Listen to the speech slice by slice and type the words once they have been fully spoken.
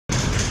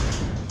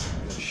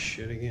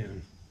shit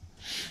again.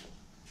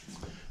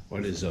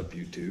 What is up,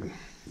 YouTube?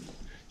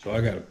 So I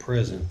got a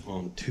present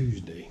on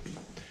Tuesday.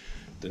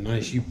 The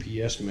nice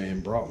UPS man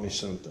brought me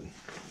something.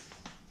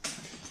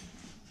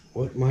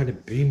 What might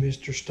it be,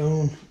 Mr.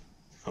 Stone?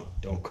 Oh,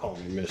 don't call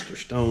me Mr.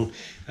 Stone.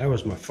 That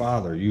was my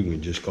father. You can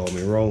just call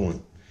me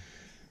Roland.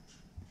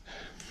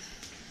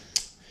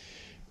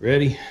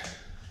 Ready?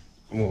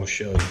 I'm gonna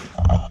show you.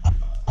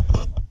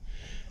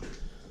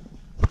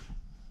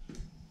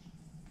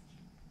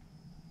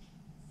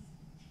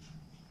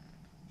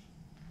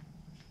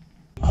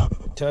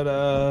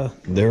 Ta-da!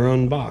 They're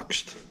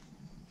unboxed.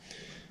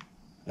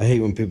 I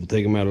hate when people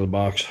take them out of the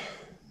box.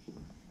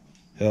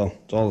 Hell,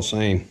 it's all the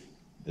same.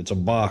 It's a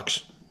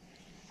box.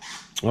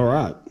 All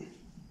right.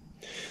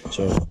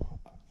 So,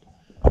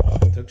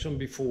 I took some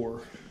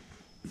before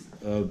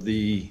of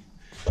the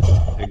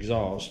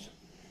exhaust.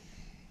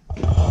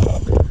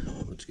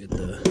 Let's get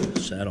the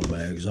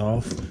saddlebags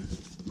off.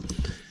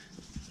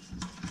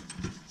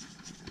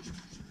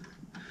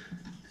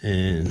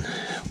 And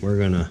we're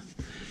gonna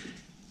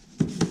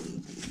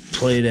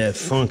play that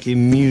funky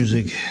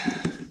music.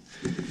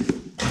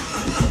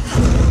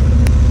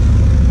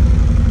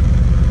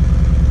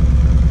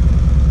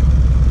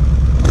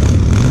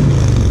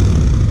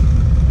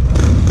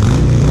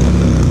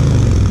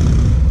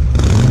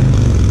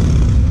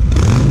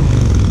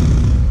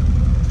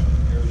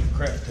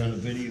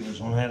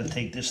 On how to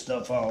take this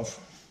stuff off.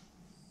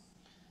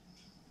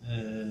 What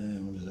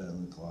does that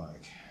look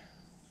like?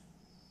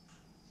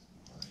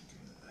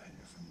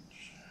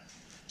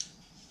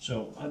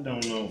 So I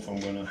don't know if I'm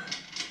gonna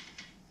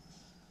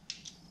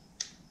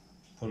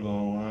put it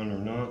online or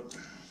not.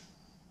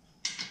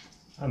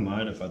 I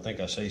might if I think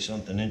I say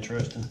something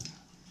interesting,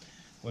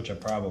 which I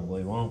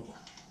probably won't.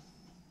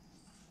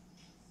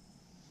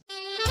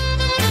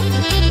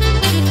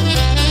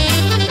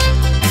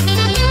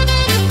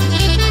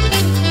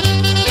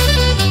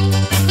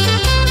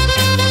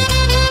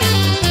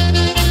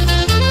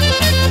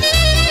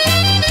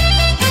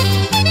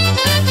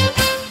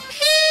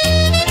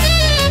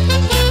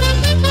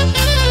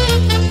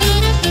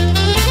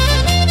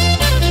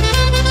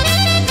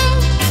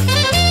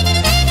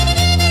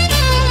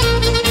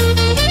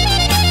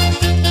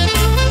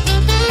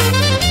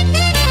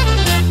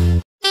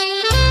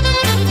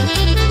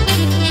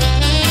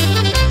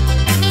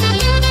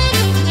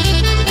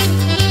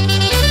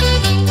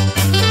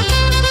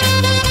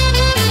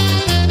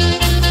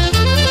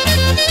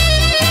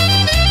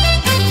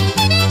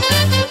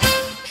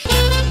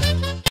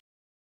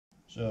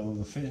 So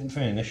the fit and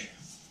finish,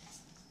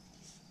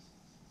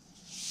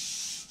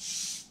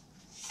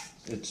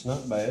 it's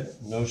not bad,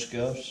 no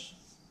scuffs.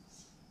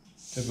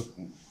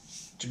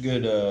 It's a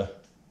good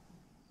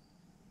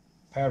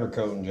powder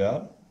coating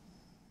job.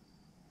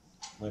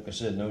 Like I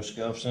said, no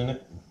scuffs in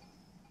it.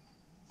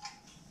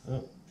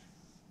 Oh.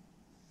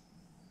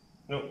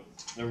 Nope,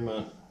 never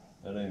mind.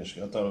 That ain't a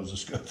scuff. I thought it was a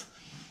scuff.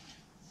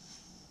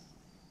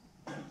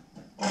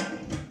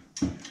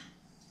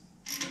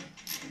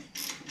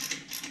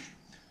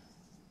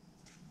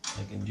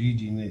 And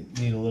Gigi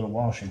need a little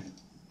washing.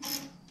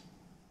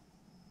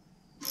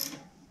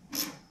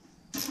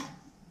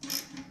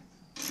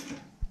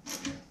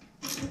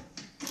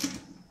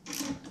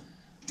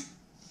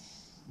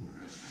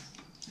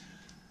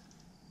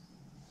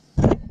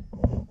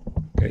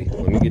 Okay,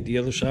 let me get the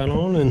other side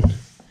on and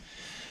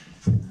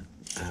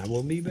I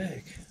will be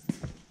back.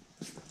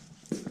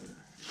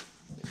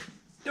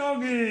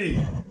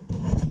 Doggy!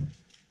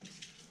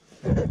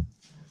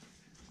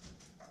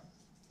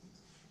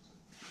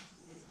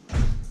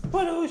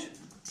 What else?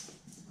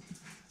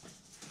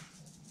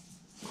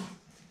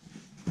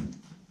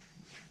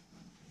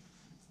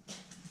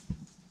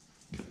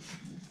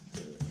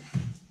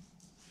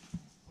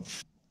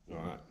 All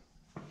right,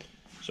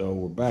 so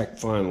we're back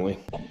finally.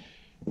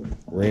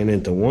 Ran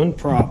into one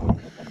problem.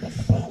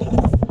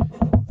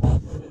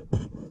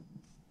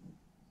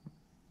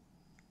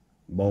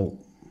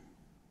 Bolt.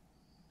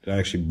 It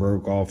actually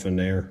broke off in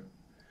there.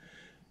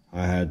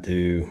 I had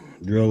to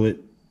drill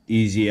it,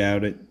 easy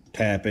out it,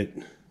 tap it,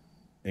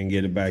 and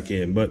get it back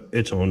in, but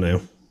it's on now.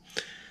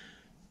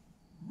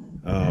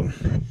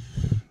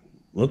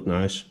 Look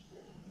nice.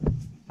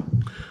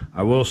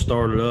 I will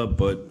start it up,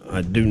 but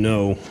I do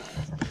know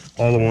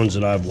all the ones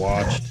that I've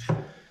watched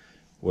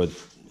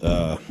with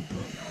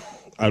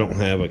I don't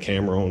have a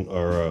camera on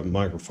or a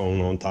microphone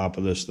on top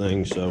of this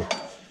thing, so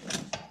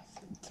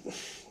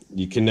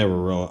you can never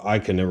really, I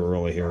can never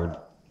really hear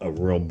a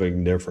real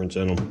big difference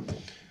in them,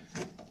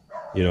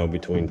 you know,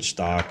 between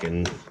stock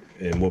and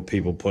what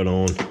people put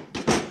on.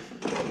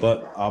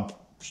 But I'll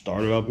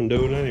start it up and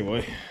do it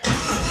anyway.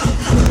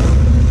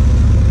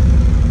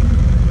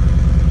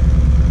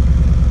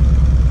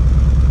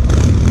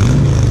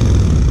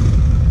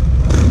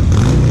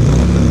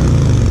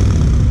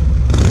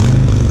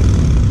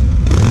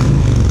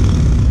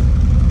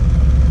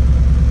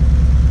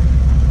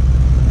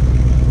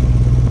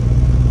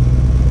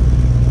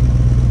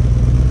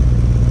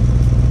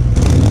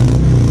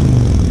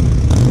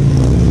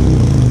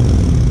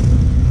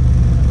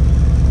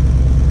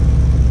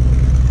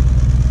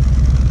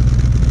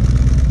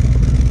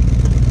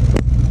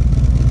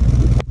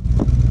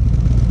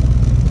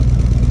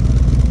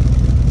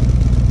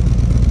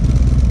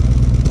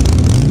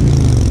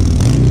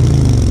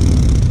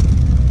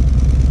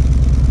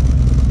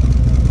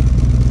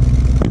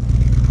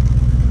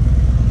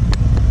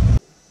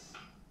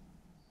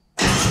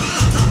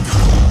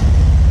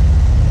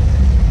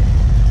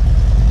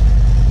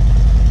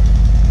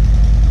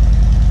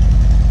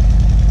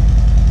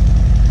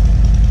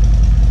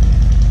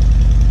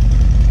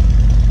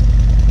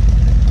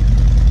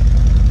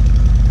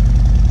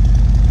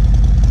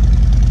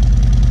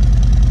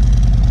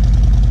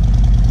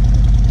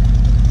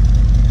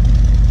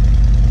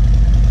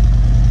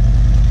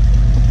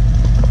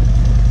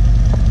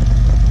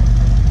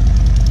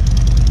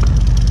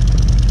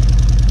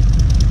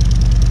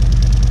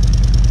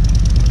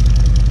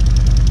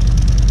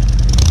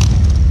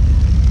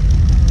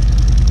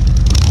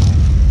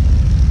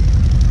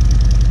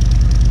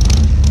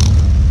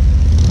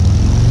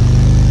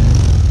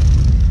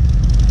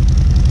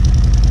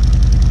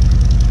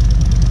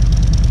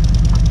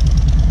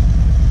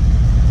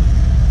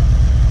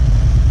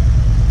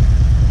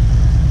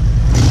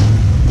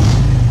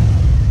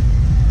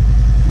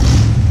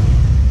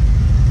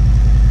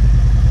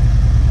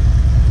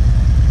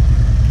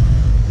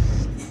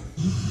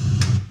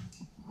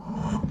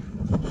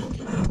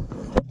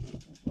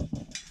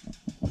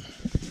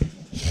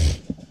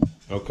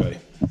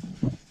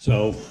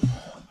 So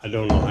I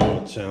don't know how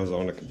it sounds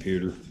on a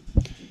computer.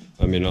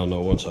 I mean, I'll know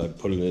once I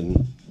put it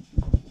in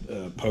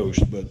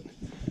post, but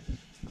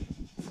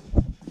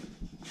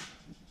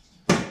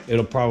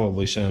it'll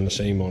probably sound the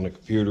same on the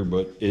computer,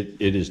 but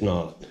it is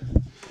not.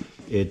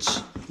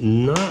 It's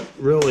not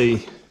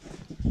really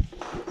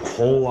a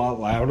whole lot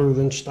louder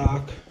than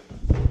stock,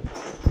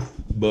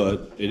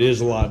 but it is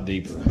a lot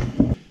deeper.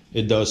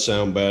 It does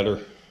sound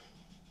better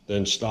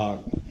than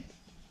stock.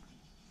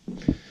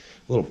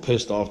 A little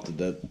pissed off that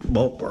that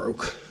bolt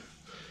broke.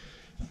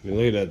 I mean,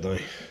 look at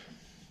that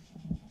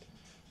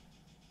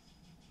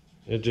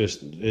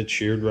thing. It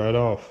sheared right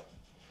off.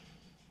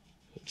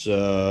 It's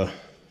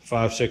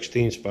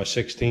 5/16 by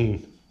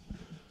 16,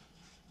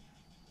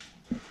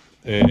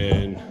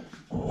 and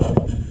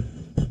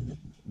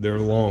they're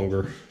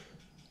longer.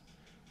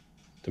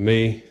 To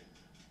me,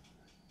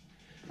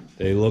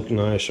 they look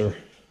nicer.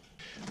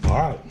 All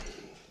right,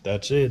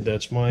 that's it.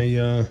 That's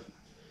my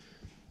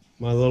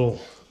my little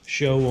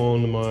show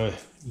on my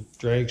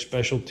drag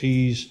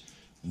specialties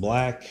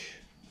black.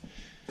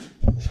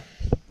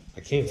 I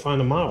can't find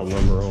a model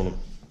number on them.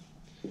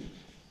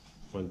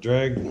 My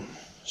drag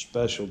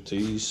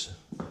specialties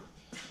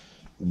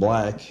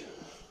black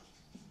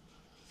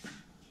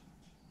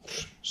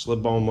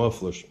slip-on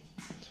mufflers.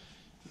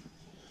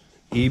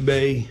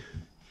 eBay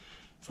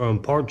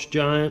from Parts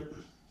Giant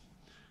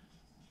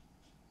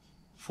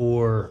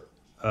for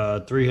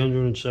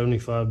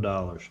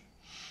 $375.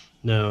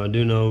 Now I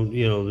do know,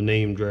 you know, the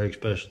name Drag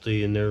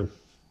Specialty, and they're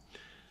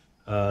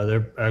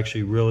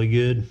actually really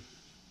good.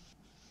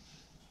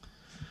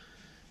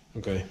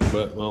 Okay,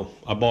 but well,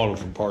 I bought them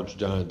from Parts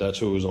Giant. That's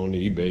who was on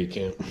the eBay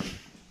account.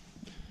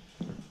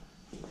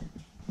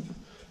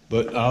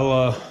 But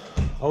I'll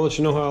let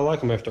you know how I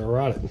like them after I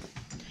ride it.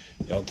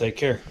 Y'all take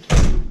care.